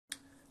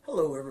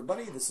Hello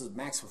everybody, this is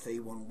Max with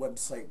A1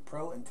 Website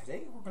Pro, and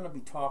today we're going to be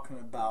talking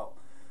about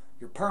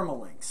your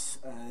permalinks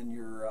and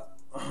your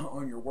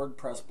on your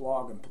WordPress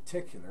blog in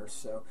particular.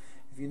 So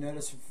if you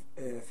notice,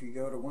 if you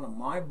go to one of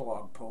my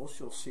blog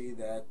posts, you'll see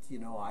that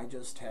I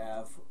just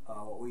have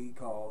what we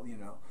call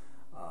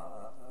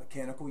a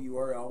canonical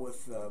URL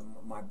with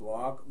my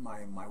blog,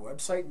 my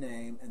website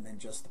name, and then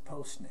just the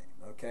post name.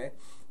 Okay.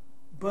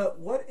 But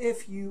what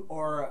if you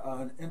are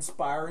an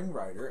inspiring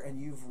writer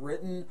and you've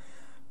written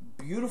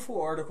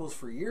beautiful articles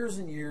for years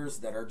and years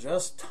that are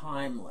just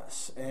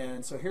timeless?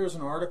 And so here's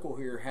an article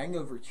here,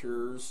 Hangover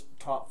Cures,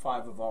 Top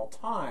 5 of All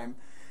Time.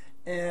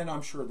 And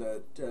I'm sure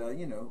that,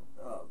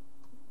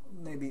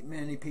 maybe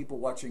many people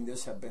watching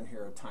this have been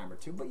here a time or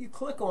two. But you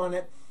click on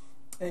it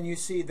and you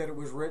see that it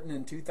was written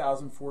in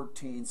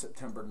 2014,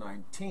 September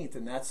 19th.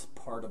 And that's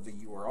part of the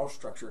URL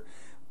structure.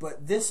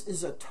 But this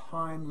is a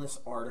timeless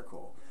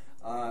article.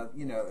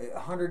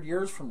 100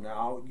 years from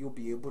now, you'll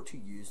be able to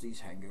use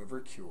these hangover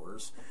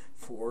cures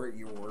for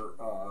your,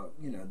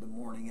 the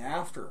morning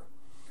after.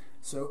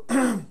 So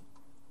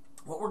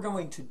what we're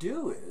going to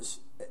do is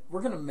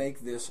we're going to make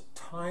this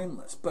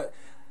timeless. But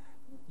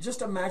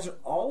just imagine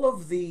all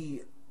of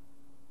the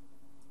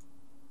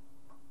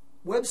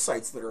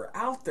websites that are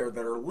out there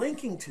that are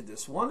linking to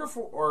this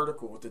wonderful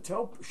article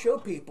to show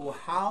people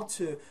how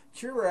to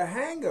cure a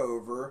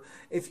hangover.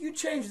 If you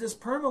change this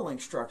permalink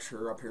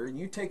structure up here and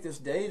you take this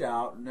date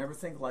out and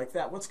everything like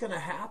that, what's going to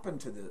happen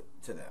to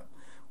them?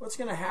 What's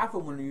going to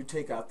happen when you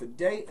take out the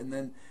date and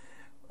then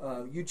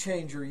you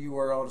change your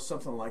URL to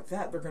something like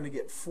that? They're going to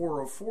get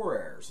 404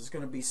 errors. It's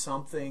going to be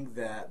something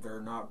that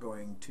they're not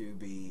going to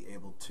be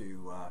able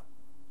to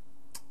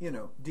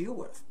deal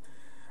with.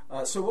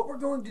 So what we're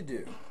going to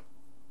do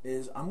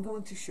is I'm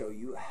going to show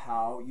you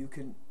how you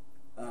can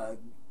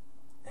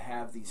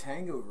have these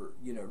hangover,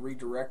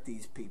 redirect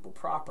these people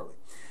properly.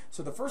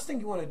 So the first thing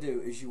you want to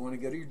do is you want to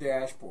go to your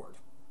dashboard.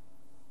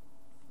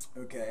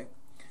 Okay?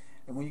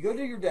 And when you go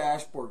to your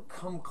dashboard,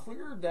 come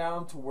clear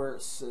down to where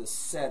it says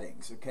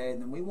settings. Okay?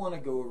 And then we want to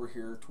go over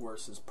here to where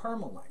it says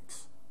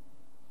permalinks.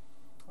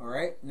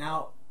 Alright?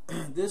 Now,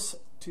 this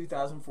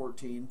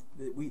 2014,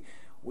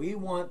 we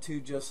want to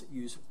just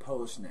use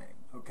post name.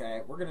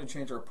 Okay, we're going to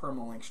change our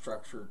permalink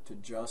structure to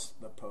just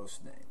the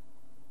post name.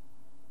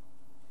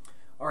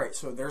 Alright,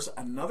 so there's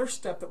another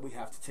step that we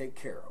have to take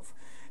care of.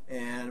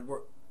 And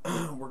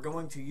we're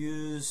going to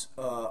use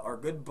our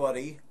good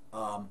buddy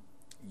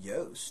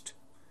Yoast.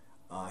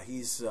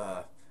 He's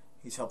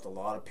helped a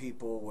lot of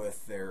people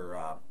with their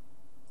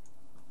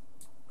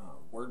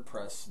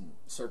WordPress and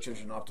search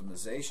engine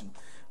optimization,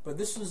 but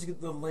this is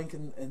the link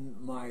in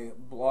my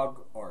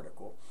blog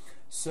article.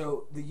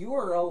 So the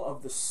URL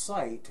of the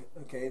site,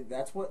 okay,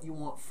 that's what you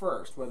want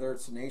first, whether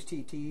it's an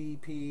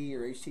HTTP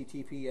or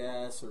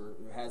HTTPS or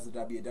has the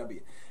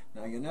www.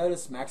 Now you'll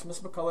notice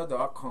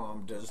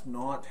MaximusMcCullough.com does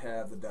not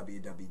have the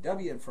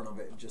www in front of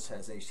it, it just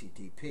has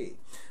HTTP.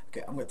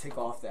 Okay, I'm going to take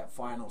off that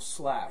final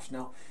slash.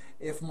 Now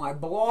if my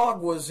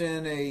blog was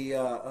in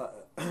a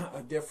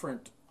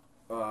different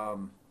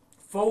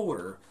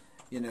folder,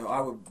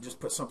 I would just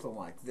put something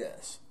like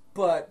this.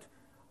 But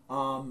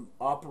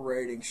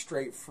operating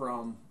straight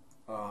from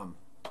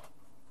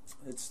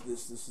this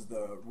is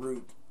the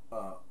root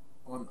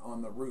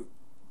on the root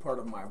part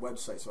of my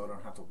website, so I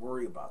don't have to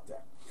worry about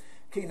that.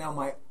 Okay, now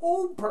my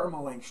old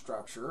permalink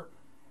structure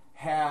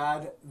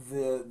had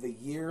the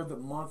year, the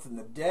month, and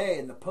the day,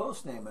 and the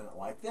post name in it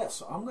like this.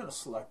 So I'm going to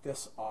select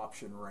this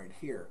option right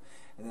here,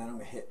 and then I'm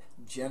going to hit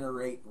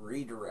Generate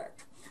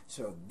Redirect.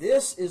 So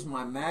this is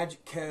my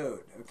magic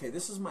code. Okay,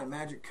 this is my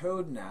magic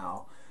code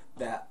now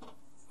that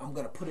I'm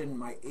going to put in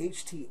my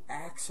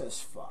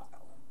htaccess file.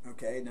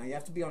 Okay, now you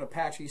have to be on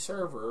Apache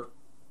server,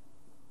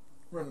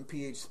 running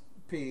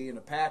PHP and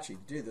Apache to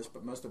do this,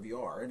 but most of you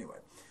are anyway,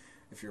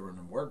 if you're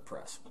running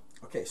WordPress.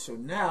 Okay, so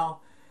now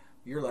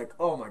you're like,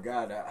 oh my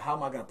God, how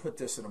am I going to put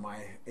this into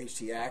my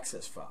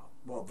htaccess file?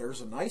 Well,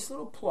 there's a nice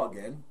little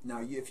plugin. Now,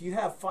 if you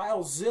have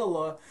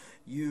FileZilla,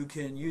 you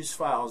can use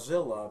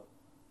FileZilla,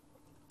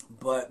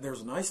 but there's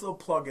a nice little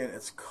plugin.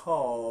 It's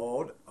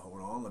called, hold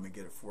on, let me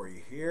get it for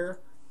you here.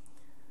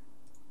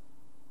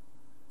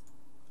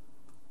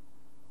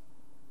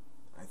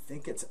 I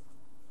think it's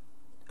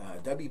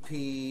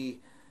WP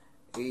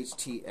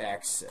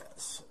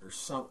htaccess or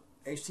some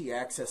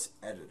htaccess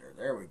editor.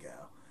 There we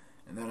go.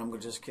 And then I'm going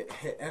to just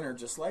hit enter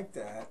just like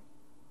that.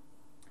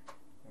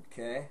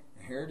 Okay,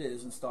 and here it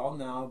is, installed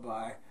now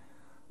by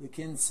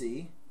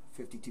Lukinsey,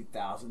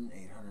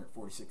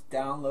 52,846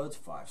 downloads,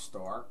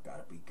 5-star,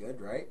 gotta be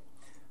good, right?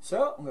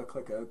 So I'm going to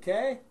click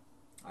OK.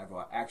 I've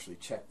actually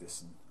checked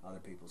this in other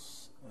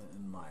people's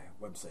in my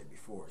website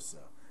before, so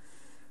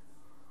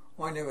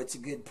I know it's a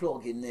good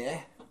plugin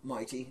there,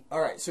 mighty.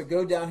 Alright, so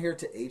go down here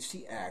to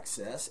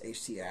htaccess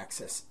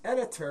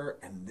editor,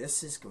 and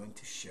this is going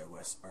to show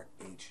us our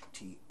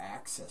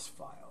htaccess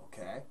file,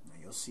 okay? Now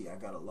you'll see I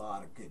got a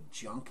lot of good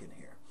junk in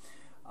here.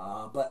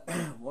 But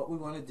what we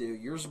want to do,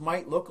 yours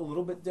might look a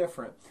little bit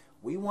different.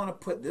 We want to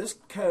put this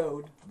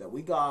code that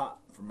we got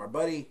from our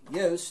buddy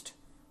Yoast,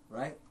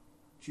 right?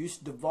 Juice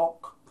de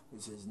Volk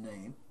is his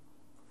name.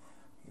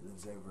 He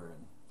lives over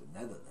in the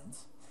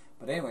Netherlands.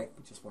 But anyway,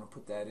 we just want to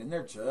put that in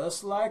there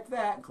just like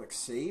that and click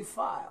Save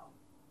File.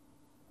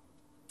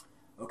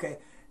 Okay,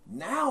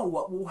 now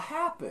what will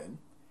happen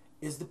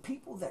is the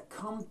people that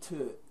come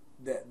to,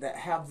 that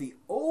have the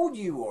old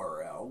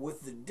URL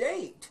with the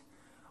date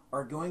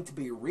are going to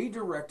be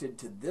redirected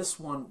to this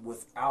one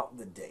without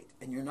the date.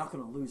 And you're not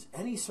going to lose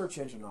any search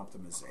engine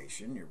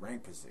optimization, your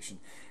rank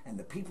position. And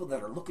the people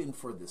that are looking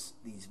for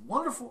these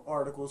wonderful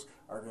articles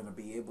are going to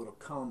be able to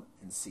come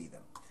and see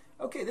them.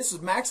 Okay, this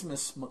is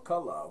Maximus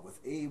McCullough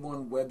with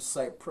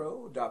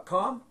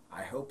A1WebsitePro.com.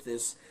 I hope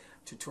this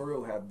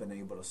tutorial have been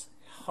able to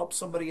help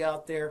somebody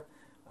out there.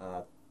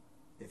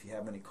 If you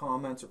have any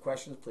comments or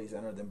questions, please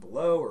enter them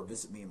below or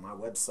visit me at my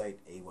website,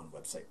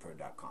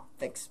 A1WebsitePro.com.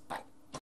 Thanks. Bye.